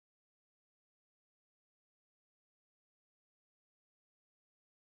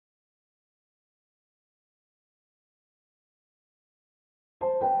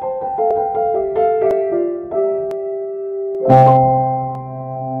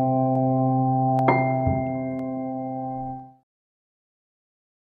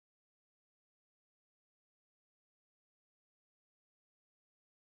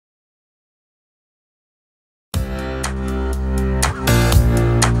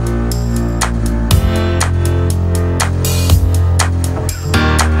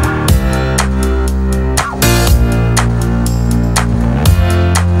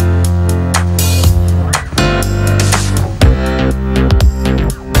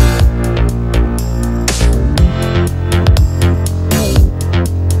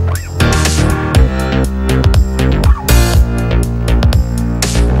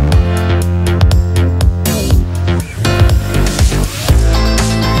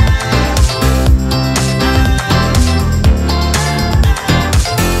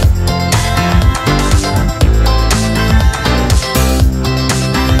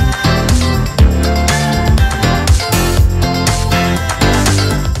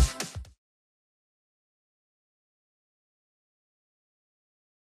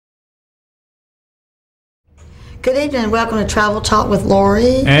Good evening and welcome to Travel Talk with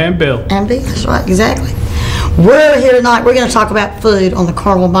Lorie and Bill. And Bill, that's right, exactly. We're here tonight, we're going to talk about food on the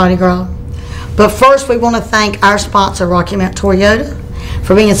Carnival Mardi Gras. But first we want to thank our sponsor, Rocky Mount Toyota,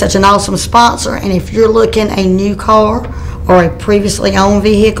 for being such an awesome sponsor. And if you're looking a new car or a previously owned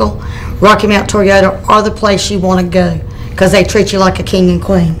vehicle, Rocky Mount Toyota are the place you want to go because they treat you like a king and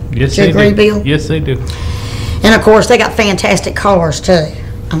queen. Yes, do you agree, do. Bill? Yes, they do. And of course, they got fantastic cars too.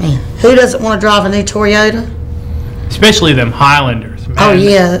 I mean, who doesn't want to drive a new Toyota? Especially them Highlanders, man. Oh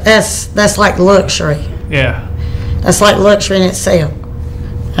yeah, that's like luxury. Yeah. That's like luxury in itself.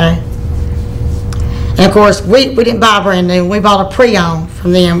 Okay. And of course, we didn't buy brand new. We bought a pre-owned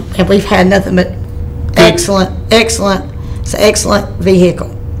from them, and we've had nothing but excellent. It's an excellent vehicle.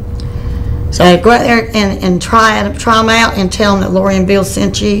 So go out there and try them out and tell them that Lorie and Bill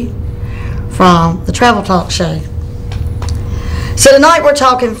sent you from the Travel Talk Show. So tonight we're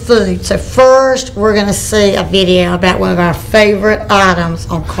talking food. So first we're going to see a video about one of our favorite items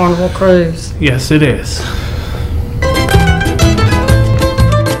on Carnival Cruise. Yes, it is.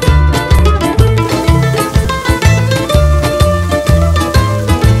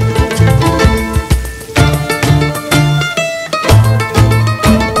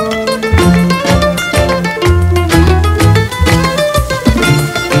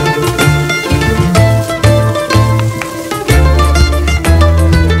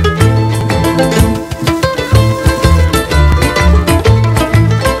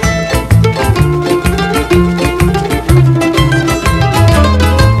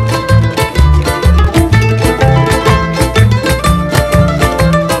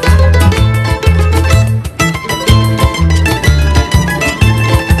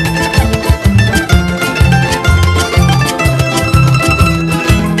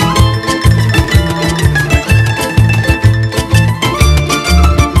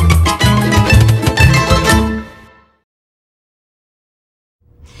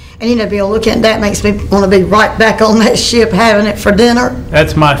 And you know, Bill, looking at that makes me want to be right back on that ship having it for dinner.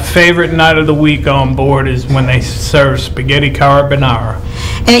 That's my favorite night of the week on board is when they serve spaghetti carbonara.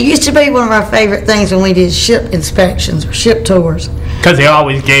 And it used to be one of our favorite things when we did ship inspections or ship tours. Because they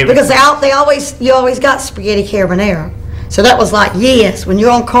always gave it. Because you always got spaghetti carbonara. So that was like, yes, when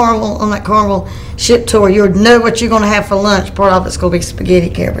you're on that Carnival ship tour, you know what you're going to have for lunch. Part of it's going to be spaghetti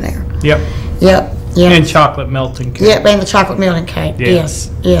carbonara. Yep. Yeah. And chocolate melting cake. Yep, and the chocolate melting cake. Yeah.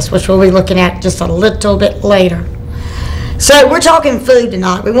 Yes, which we'll be looking at just a little bit later. So we're talking food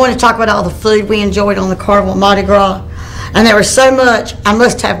tonight. We want to talk about all the food we enjoyed on the Carnival Mardi Gras. And there was so much, I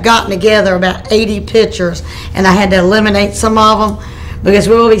must have gotten together about 80 pictures, and I had to eliminate some of them because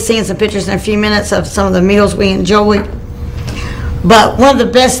we will be seeing some pictures in a few minutes of some of the meals we enjoyed. But one of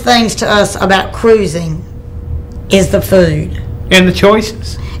the best things to us about cruising is the food. And the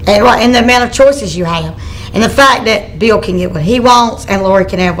choices. And the amount of choices you have. And the fact that Bill can get what he wants and Lorie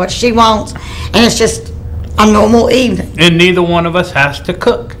can have what she wants. And it's just a normal evening. And neither one of us has to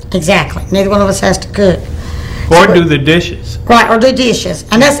cook. Exactly. Neither one of us has to cook. Or do the dishes. Right, or do dishes.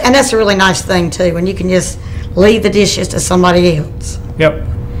 And that's a really nice thing, too, when you can just leave the dishes to somebody else. Yep.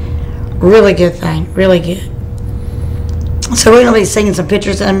 Really good thing. Really good. So we're going to be seeing some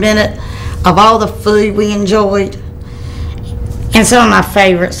pictures in a minute of all the food we enjoyed. And some of my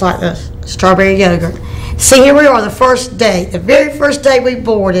favorites, like the strawberry yogurt. See, here we are, the very first day we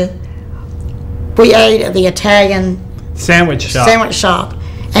boarded, we ate at the Italian sandwich shop.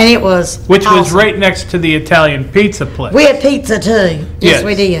 And it was Which awesome. was right next to the Italian pizza place. We had pizza too. Yes,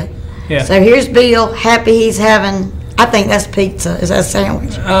 we did. Yeah. So here's Bill, happy he's having I think that's pizza. Is that a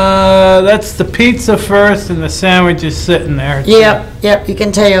sandwich? That's the pizza first, and the sandwich is sitting there. Yep, you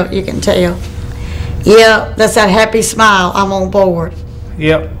can tell, Yep, that's that happy smile, I'm on board.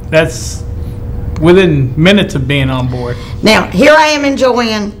 Yep, that's within minutes of being on board. Now, here I am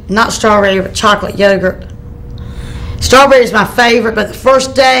enjoying, not strawberry, but chocolate yogurt. Strawberry is my favorite, but the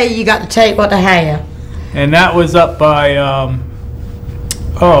first day you got to take what they have. And that was up by,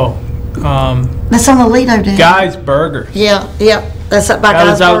 That's on the Lido Dam. Guy's Burgers. Yep, that's up by That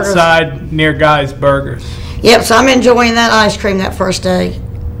Guy's was Burgers. outside near Guy's Burgers. Yep, so I'm enjoying that ice cream that first day.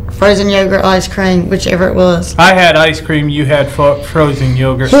 Frozen yogurt, ice cream, whichever it was. I had ice cream, you had frozen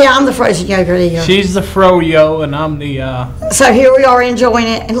yogurt. Yeah, I'm the frozen yogurt eater. She's the froyo, and I'm the, So here we are enjoying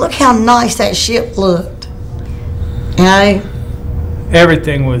it, and look how nice that ship looked. You know?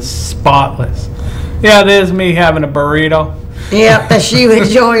 everything was spotless. Yeah, there's me having a burrito. Yep, that's you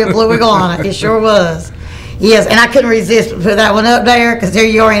enjoying Blue Wiggle on it. It sure was. Yes, and I couldn't resist but put that one up there because there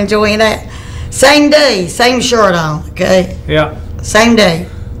you are enjoying that. Same day, same shirt on, okay? Yeah. Same day.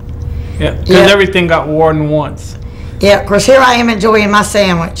 Yeah, because Yep. everything got worn once. Yeah, of course, here I am enjoying my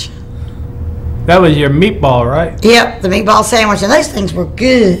sandwich. That was your meatball, right? Yep, the meatball sandwich, and those things were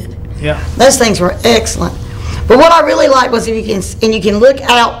good. Yeah. Those things were excellent. But what I really liked was if you can, and you can look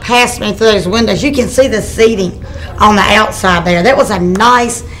out past me through those windows, you can see the seating on the outside there. That was a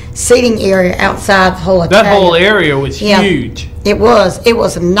nice seating area outside the whole That whole area was Yeah. huge. It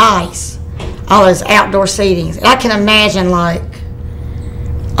was nice. All those outdoor seatings. And I can imagine like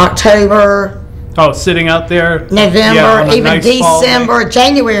October, Oh, sitting out there. November, Yeah, on a even nice fall day. December,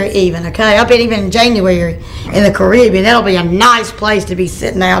 January even, okay? I bet even in January in the Caribbean, that'll be a nice place to be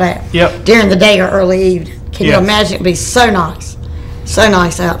sitting out at Yep. during the day or early evening. Can you Yes. imagine? It'd be so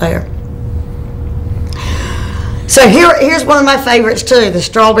nice out there. So here's one of my favorites too, the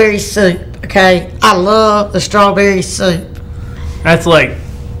strawberry soup, okay? I love the strawberry soup. That's like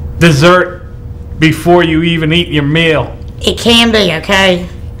dessert before you even eat your meal. It can be, okay?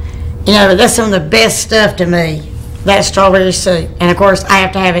 You know, that's some of the best stuff to me, that strawberry soup. And of course, I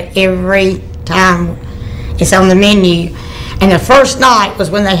have to have it every time it's on the menu. And the first night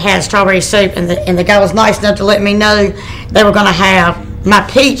was when they had strawberry soup, and the guy was nice enough to let me know they were going to have my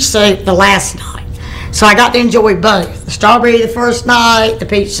peach soup the last night. So I got to enjoy both. The strawberry the first night, the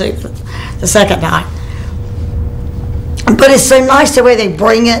peach soup the second night. But it's so nice the way they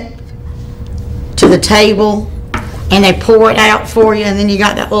bring it to the table and they pour it out for you, and then you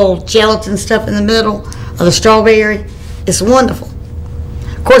got that little gelatin stuff in the middle of the strawberry. It's wonderful.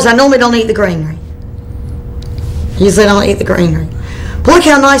 Of course, I normally don't eat the greenery. Usually I don't eat the greenery. But look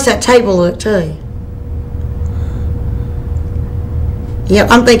how nice that table looked too. Yep,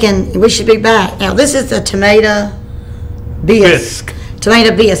 I'm thinking we should be back. Now this is the tomato bisque.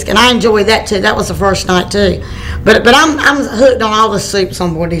 Tomato bisque, and I enjoyed that too. That was the first night too. But I'm hooked on all the soups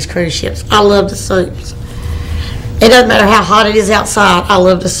on board these cruise ships. I love the soups. It doesn't matter how hot it is outside. I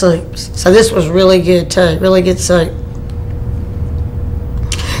love the soups. So this was really good too. Really good soup.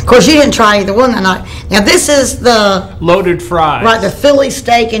 Of course, you didn't try either one that night. Now this is the Loaded fries. right, the Philly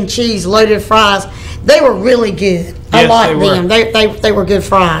steak and cheese loaded fries. They were really good. I Yes, liked they were. them. They were good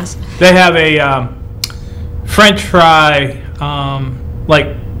fries. They have a French fry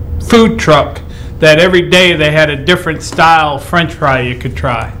like food truck that every day they had a different style French fry you could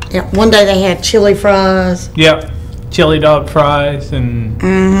try. Yeah. One day they had chili fries. Yep, chili dog fries and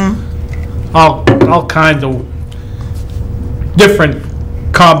all kinds of different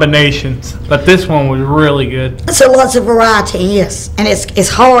combinations. But this one was really good. So lots of variety, yes. And it's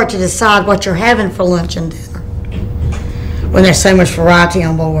hard to decide what you're having for lunch and dinner when there's so much variety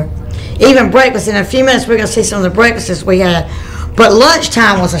on board. Even breakfast, in a few minutes we're going to see some of the breakfasts we had. But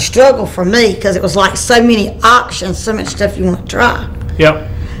lunchtime was a struggle for me because it was like so many options, so much stuff you want to try. Yep.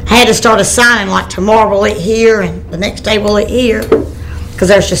 I had to start assigning like tomorrow we'll eat here and the next day we'll eat here because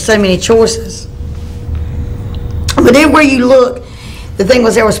there's just so many choices. But everywhere you look, the thing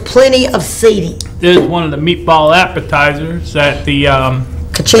was there was plenty of seating. There's one of the meatball appetizers at the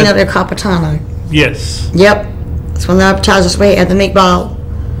Cucina del Capitano. yes. Yep. That's one of the appetizers we had, the meatball.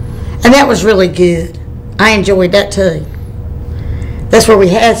 And that was really good. I enjoyed that too. That's where we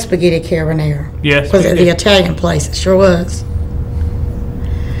had spaghetti carbonara. Yes, Was we at did. the Italian place. It sure was.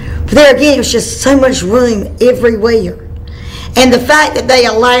 But there again, it was just so much room everywhere. And the fact that they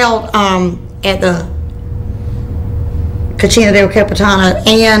allowed at the Cucina del Capitano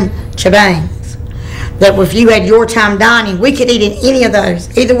and Chaban's, that if you had your time dining, we could eat in any of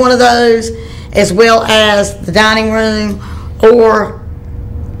those, either one of those, as well as the dining room or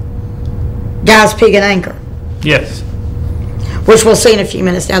Guy's Pig and Anchor. Yes. which we'll see in a few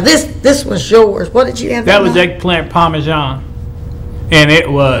minutes. Now, this was yours. What did you have? That was eggplant parmesan, and it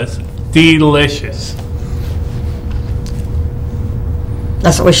was delicious.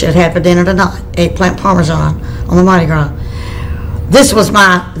 That's what we should have for dinner tonight, eggplant parmesan on the Mardi Gras. This was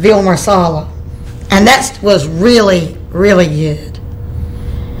my veal marsala, and that was really, really good.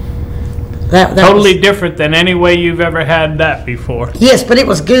 That Totally different than any way you've ever had that before. Yes, but it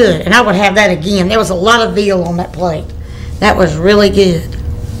was good, and I would have that again. There was a lot of veal on that plate. That was really good.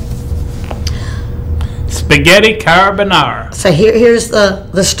 Spaghetti carbonara. So here's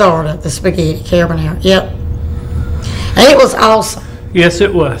the starter, the spaghetti carbonara. Yep. And it was awesome. Yes,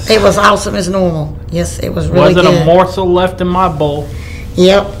 it was. It was awesome as normal. Yes, it was really good. Wasn't a morsel left in my bowl.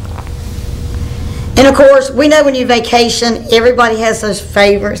 Yep. And of course, we know when you vacation, everybody has those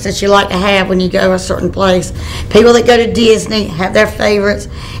favorites that you like to have when you go to a certain place. People that go to Disney have their favorites.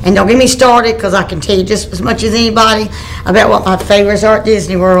 And don't get me started, because I can tell you just as much as anybody about what my favorites are at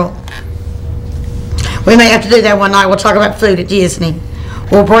Disney World. We may have to do that one night. We'll talk about food at Disney.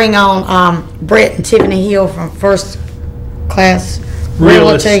 We'll bring on Brett and Tiffany Hill from First Class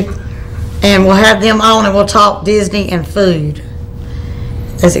Realty, and we'll have them on and we'll talk Disney and food.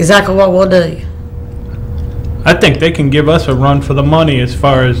 That's exactly what we'll do. I think they can give us a run for the money as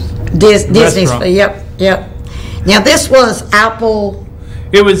far as Disney's food. Yep. Now this was apple.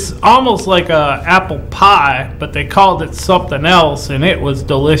 It was almost like a apple pie, but they called it something else, and it was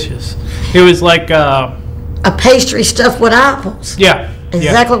delicious. It was like a pastry stuffed with apples. Yeah.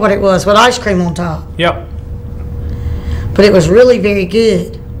 Exactly what it was, with ice cream on top. Yep. But it was really very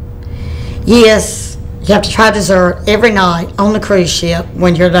good. Yes, you have to try dessert every night on the cruise ship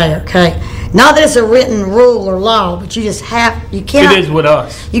when you're there, okay? Not that it's a written rule or law, but you cannot. It is with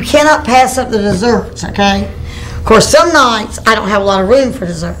us. You cannot pass up the desserts, okay? Of course, some nights I don't have a lot of room for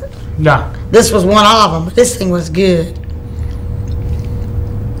dessert. No. This was one of them, but this thing was good.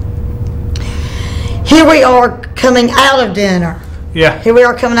 Here we are coming out of dinner. Yeah. Here we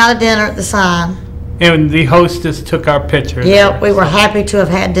are coming out of dinner at the sign. And the hostess took our picture. Yep, we were happy to have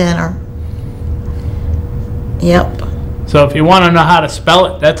had dinner. Yep. So if you want to know how to spell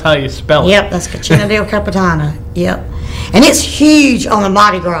it, that's how you spell it. Yep, that's Cucina del Capitano. Yep. And it's huge on the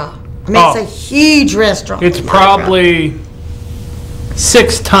Mardi Gras. I mean, it's a huge restaurant. It's probably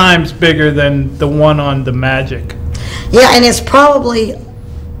 6 times bigger than the one on the Magic. Yeah, and it's probably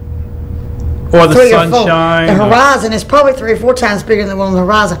or the Sunshine. The Horizon is probably 3 or 4 times bigger than the one on the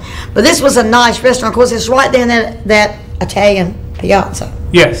Horizon. But this was a nice restaurant. Of course, it's right there in that Italian piazza.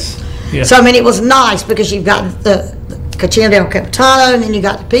 Yes. Yes. So, I mean, it was nice because you've got the Cucina del Capitano, and then you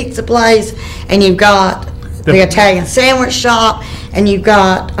got the pizza place, and you've got the Italian sandwich shop, and you've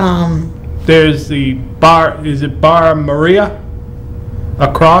got there's the bar. Is it Bar Maria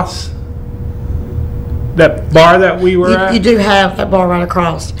across that bar that we were at? You do have that bar right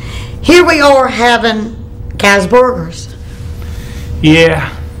across. Here we are having Guy's Burgers.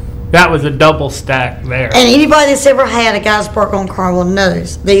 Yeah, that was a double stack there. And anybody that's ever had a Guy's Burger on Carnival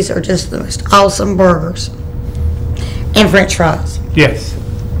knows these are just the most awesome burgers. And French fries. Yes.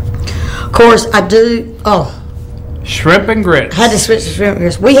 Of course, I do. Shrimp and grits. I had to switch to shrimp and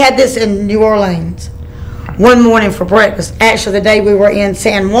grits. We had this in New Orleans one morning for breakfast. Actually, the day we were in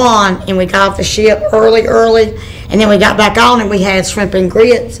San Juan, and we got off the ship early, and then we got back on, and we had shrimp and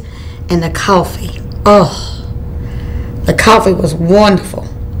grits and the coffee. The coffee was wonderful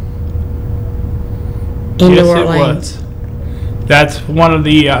in New Orleans. It was. That's one of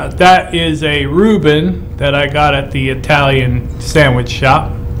the. That is a Reuben that I got at the Italian sandwich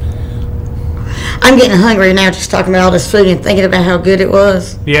shop. I'm getting hungry now just talking about all this food and thinking about how good it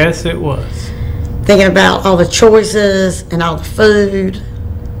was. Yes, it was. Thinking about all the choices and all the food.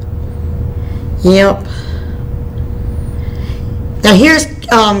 Yep. Now here's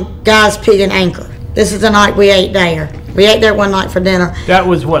Guy's Pig and Anchor. This is the night we ate there. We ate there one night for dinner. That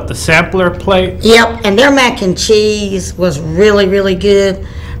was what, the sampler plate? Yep, and their mac and cheese was really, really good,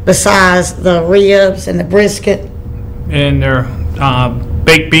 besides the ribs and the brisket. And their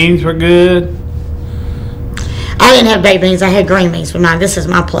baked beans were good. I didn't have baked beans. I had green beans with mine. This is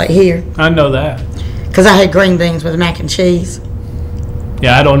my plate here. I know that. Because I had green beans with mac and cheese.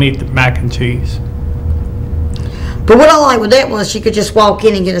 Yeah, I don't eat the mac and cheese. But what I liked with that was you could just walk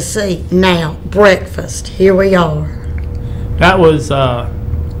in and get a seat. Now, breakfast. Here we are. That was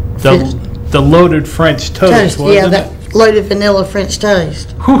the loaded French toast, wasn't yeah, it? that loaded vanilla French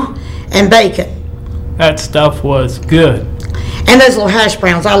toast. Whew. And bacon. That stuff was good. And those little hash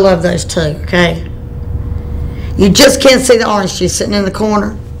browns. I love those too, okay? You just can't see the orange juice sitting in the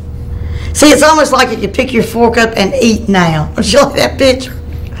corner. See, it's almost like if you pick your fork up and eat now. Don't you like that picture?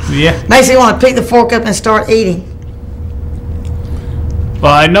 Yeah. Makes you want to pick the fork up and start eating.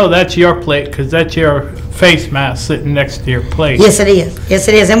 Well, I know that's your plate because that's your face mask sitting next to your plate. Yes, it is. Yes,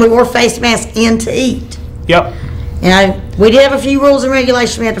 it is. And we wore face masks in to eat. Yep. You know, we did have a few rules and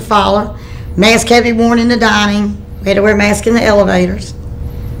regulations we had to follow. Mask had to be worn in the dining. We had to wear masks in the elevators.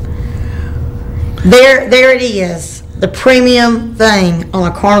 There it is. The premium thing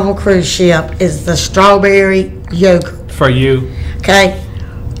on a Carnival cruise ship is the strawberry yogurt. For you. Okay?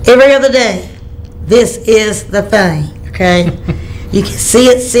 Every other day, this is the thing. Okay? You can see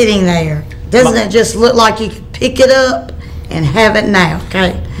it sitting there. Doesn't it just look like you could pick it up and have it now?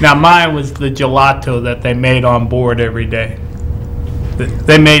 Okay? Now, mine was the gelato that they made on board every day.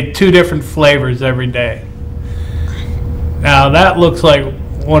 They made 2 different flavors every day. Now, that looks like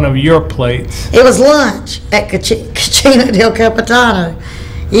one of your plates. It was lunch at Cucina del Capitano.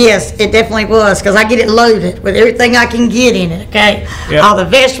 Yes, it definitely was, because I get it loaded with everything I can get in it, okay? Yep. All the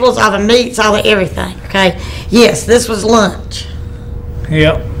vegetables, all the meats, all the everything, okay? Yes, this was lunch.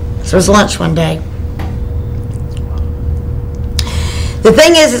 Yep. This was lunch one day. The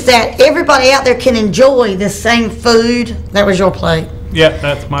thing is that everybody out there can enjoy this same food. That was your plate. Yep,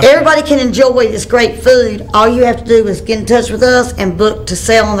 that's my Everybody can enjoy this great food. All you have to do is get in touch with us and book to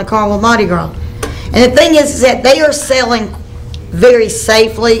sell on the Carnival Mardi Gras. And the thing is that they are selling very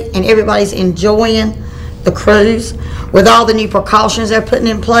safely, and everybody's enjoying the cruise with all the new precautions they're putting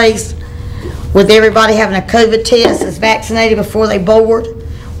in place, with everybody having a COVID test that's vaccinated before they board,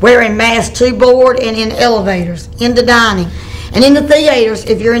 wearing masks to board and in elevators, in the dining, and in the theaters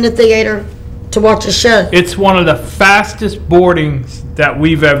if you're in the theater to watch a show. It's one of the fastest boardings that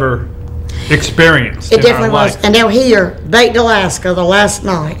we've ever experienced. It definitely was. And they're here, baked Alaska, the last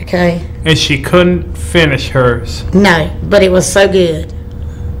night, okay? And she couldn't finish hers. No, but it was so good.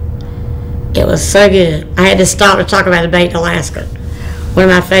 It was so good. I had to stop to talk about the baked Alaska, one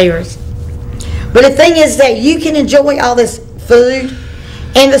of my favorites. But the thing is that you can enjoy all this food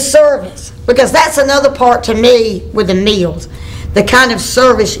and the service, because that's another part to me with the meals. The kind of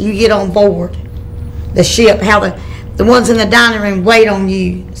service you get on board the ship, how the ones in the dining room wait on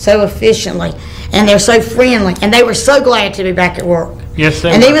you so efficiently, and they're so friendly, and they were so glad to be back at work. Yes,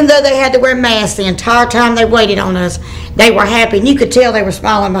 they And were. even though they had to wear masks the entire time they waited on us, they were happy, and you could tell they were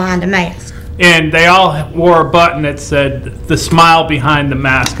smiling behind the mask. And they all wore a button that said the smile behind the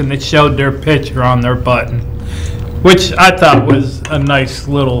mask, and it showed their picture on their button, which I thought was a nice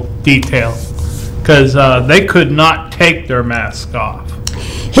little detail, because they could not take their mask off.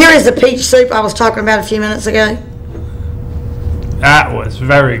 Here is the peach soup I was talking about a few minutes ago. That was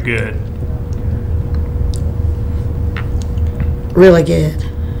very good. Really good.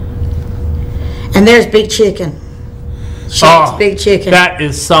 And there's big chicken. Shack's big chicken. That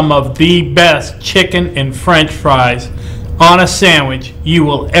is some of the best chicken and french fries on a sandwich you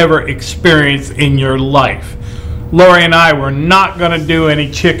will ever experience in your life. Lorie and I were not going to do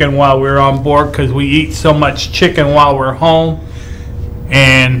any chicken while we were on board because we eat so much chicken while we're home.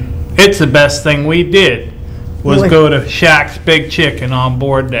 And it's the best thing we did was go to Shack's Big Chicken on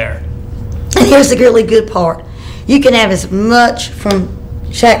board there. And here's the really good part. You can have as much from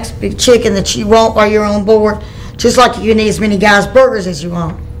Shack's Big Chicken that you want while you're on board, just like you can eat as many guys' burgers as you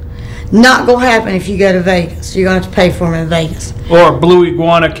want. Not going to happen if you go to Vegas. You're going to have to pay for them in Vegas. Or Blue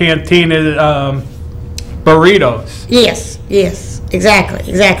Iguana Cantina burritos. Yes,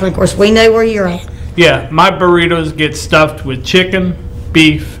 exactly. Of course, we know where you're at. Yeah, my burritos get stuffed with chicken,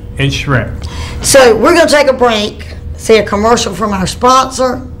 beef, and shrimp. So we're going to take a break, see a commercial from our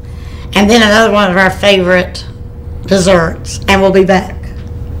sponsor, and then another one of our favorite desserts, and we'll be back.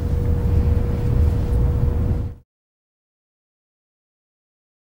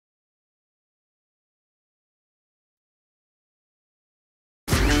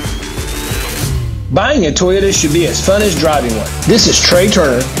 Buying a Toyota should be as fun as driving one. This is Trey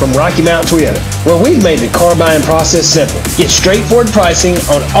Turner from Rocky Mountain Toyota, where we've made the car buying process simple. Get straightforward pricing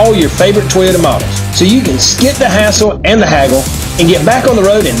on all your favorite Toyota models, so you can skip the hassle and the haggle and get back on the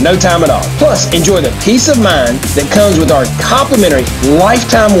road in no time at all. Plus, enjoy the peace of mind that comes with our complimentary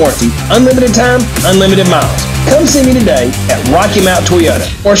lifetime warranty, unlimited time, unlimited miles. Come see me today at Rocky Mountain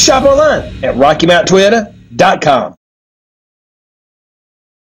Toyota or shop online at RockyMountainToyota.com.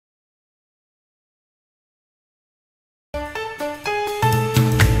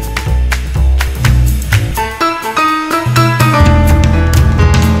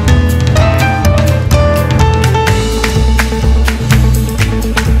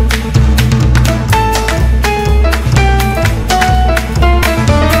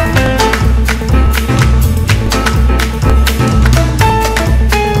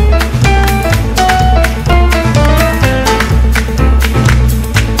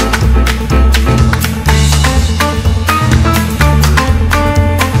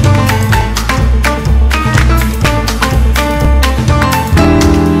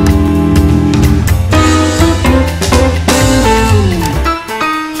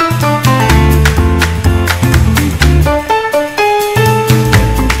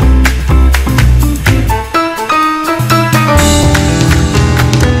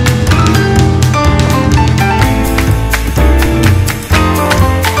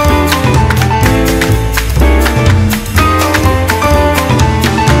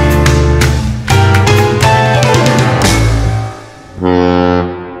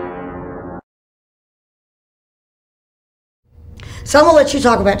 So I'm gonna let you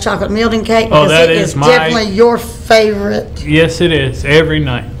talk about chocolate Milton cake Oh, because that it is is definitely your favorite. Yes, it is. Every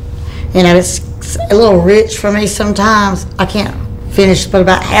night. You know, it's a little rich for me sometimes. I can't finish but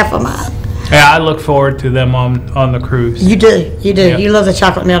about half of mine. Yeah, I look forward to them on the cruise. You do. Yeah. You love the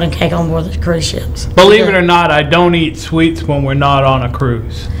chocolate Milton cake on board the cruise ships. Believe it or not, I don't eat sweets when we're not on a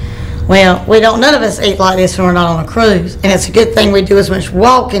cruise. Well, none of us eat like this when we're not on a cruise. And it's a good thing we do as much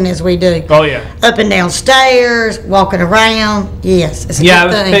walking as we do. Oh, yeah. Up and down stairs, walking around. Yes, it's a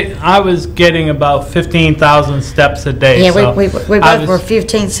good thing. I was getting about 15,000 steps a day. Yeah, so we both were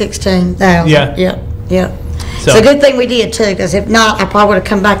 15, 16,000. Yeah. Yep. So- It's a good thing we did, too, because if not, I probably would have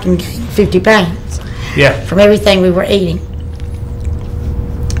come back and gained 50 pounds Yeah. from everything we were eating.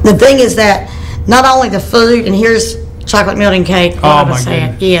 The thing is that not only the food, and here's chocolate Milton cake. Oh, my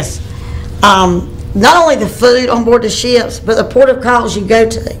goodness. Yes. Not only the food on board the ships, but the port of calls you go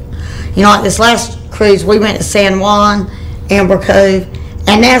to. You know, like this last cruise, we went to San Juan, Amber Cove,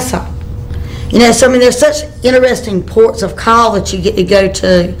 and Nassau. You know, so I mean, there's such interesting ports of call that you get to go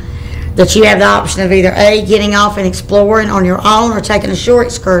to that you have the option of either A, getting off and exploring on your own or taking a shore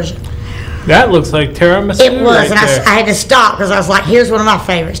excursion. That looks like tiramisu. It was, right and there. I had to stop because I was like, here's one of my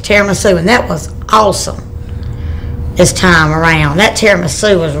favorites, tiramisu, and that was awesome this time around. That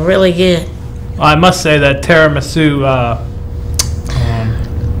tiramisu was really good. I must say that tiramisu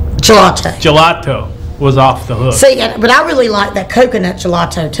gelato was off the hook. See, but I really like that coconut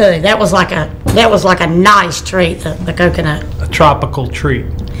gelato too. That was like a nice treat, the coconut. A tropical treat.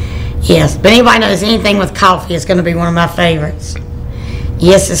 Yes, but anybody knows anything with coffee is going to be one of my favorites.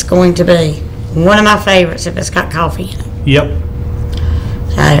 Yes, it's going to be one of my favorites if it's got coffee in it. Yep.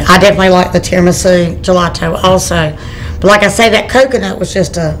 So I definitely like the tiramisu gelato also. But like I say, that coconut was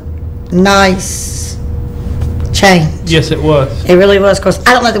just a nice change. Yes, it was. It really was. Of course,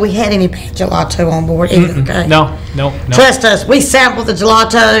 I don't know that we had any bad gelato on board either. Okay? No. Trust us, we sampled the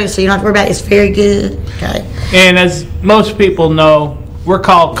gelato, so you don't have to worry about it. It's very good. Okay. And as most people know, we're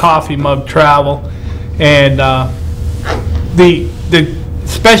called Coffee Mug Travel, and the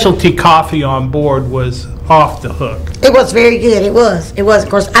specialty coffee on board was off the hook. It was very good. It was. Of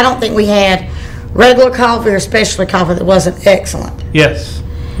course, I don't think we had regular coffee or specialty coffee that wasn't excellent. Yes.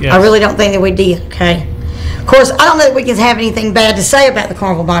 I really don't think that we did, okay? Of course, I don't know that we can have anything bad to say about the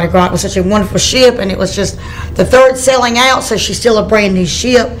Carnival Mardi Gras. It was such a wonderful ship, and it was just the third selling out, so she's still a brand new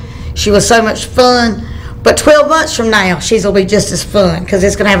ship. She was so much fun. But 12 months from now, she's going to be just as fun because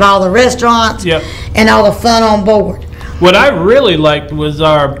it's going to have all the restaurants and all the fun on board. What I really liked was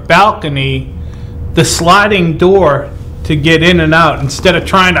our balcony, the sliding door to get in and out instead of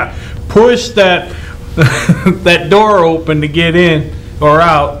trying to push that that door open to get in or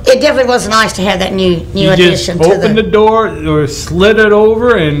out. It definitely was nice to have that new addition to the... Open the door or slid it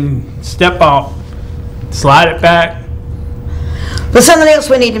over and step out. Slide it back. But something else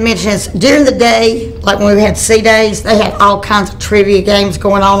we need to mention is during the day, like when we had sea days, they had all kinds of trivia games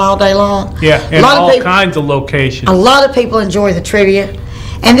going on all day long. Yeah, and all kinds of locations. A lot of people enjoy the trivia.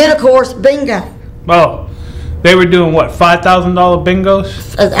 And then, of course, bingo. Oh, they were doing what, $5,000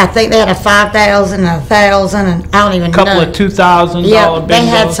 bingos? I think they had a 5,000, a 1,000, and I don't even know. A couple of $2,000 bingos. They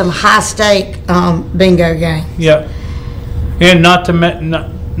had some high-stake bingo games. Yep. And not to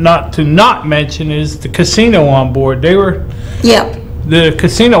mention is the casino on board. They were... Yep. The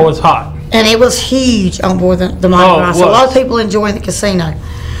casino was hot. And it was huge on board the Mardi Gras. So a lot of people enjoying the casino.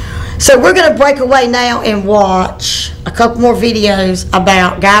 So we're going to break away now and watch a couple more videos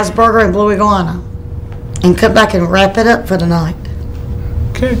about Guy's Burger and Blue Iguana. And come back and wrap it up for tonight.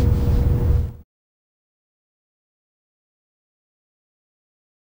 Okay.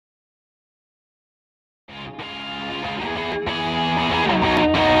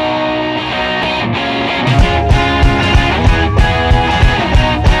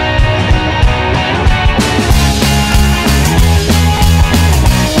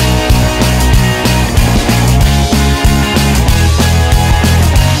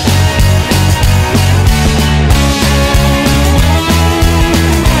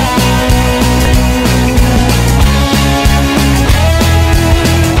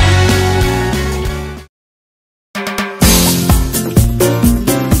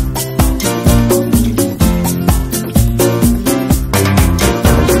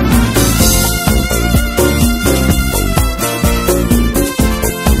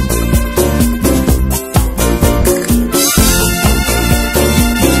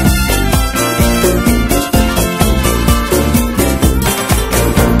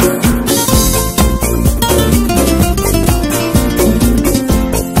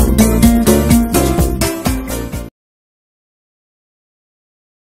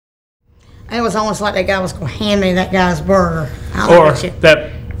 was almost like that guy was going to hand me that guy's burger. I don't know Or about you.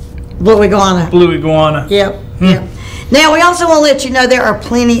 that Blue iguana. blue iguana. Yep, yep. Now, we also want to let you know there are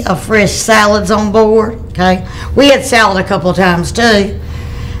plenty of fresh salads on board, okay? We had salad a couple of times, too.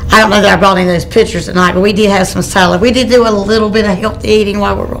 I don't know that I brought any of those pictures tonight, but we did have some salad. We did do a little bit of healthy eating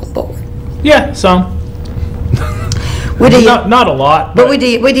while we were on board. Yeah, some. We did. Not a lot. But we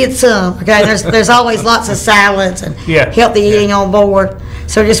did some, okay? There's always lots of salads and healthy eating on board.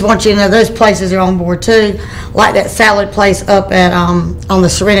 So I just want you to know those places are on board, too, like that salad place up at on the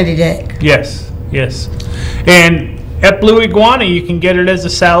Serenity deck. Yes, yes. And at Blue Iguana, you can get it as a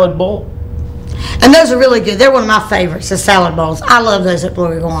salad bowl. And those are really good. They're one of my favorites, the salad bowls. I love those at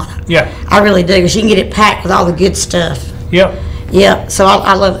Blue Iguana. Yeah. I really do, because you can get it packed with all the good stuff. Yep. Yeah, so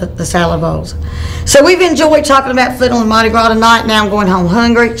I love the salad bowls. So we've enjoyed talking about food on the Mardi Gras tonight. Now I'm going home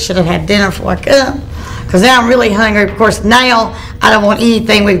hungry. Should have had dinner before I come, because now I'm really hungry. Of course, now I don't want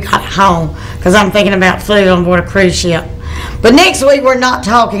anything we've got at home, because I'm thinking about food on board a cruise ship. But next week, we're not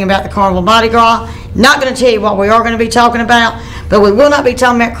talking about the Carnival Mardi Gras. Not going to tell you what we are going to be talking about, but we will not be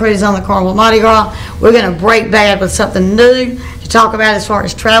talking about cruises on the Carnival Mardi Gras. We're going to break bad with something new to talk about as far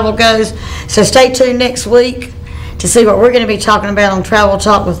as travel goes. So stay tuned next week to see what we're going to be talking about on Travel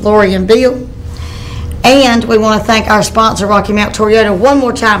Talk with Lorie and Bill. And we want to thank our sponsor, Rocky Mount Toyota, one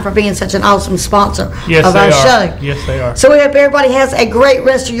more time for being such an awesome sponsor of our show. Yes, they are. So we hope everybody has a great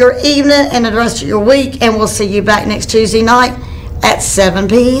rest of your evening and the rest of your week, and we'll see you back next Tuesday night at 7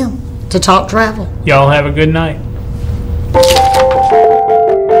 p.m. to talk travel. Y'all have a good night.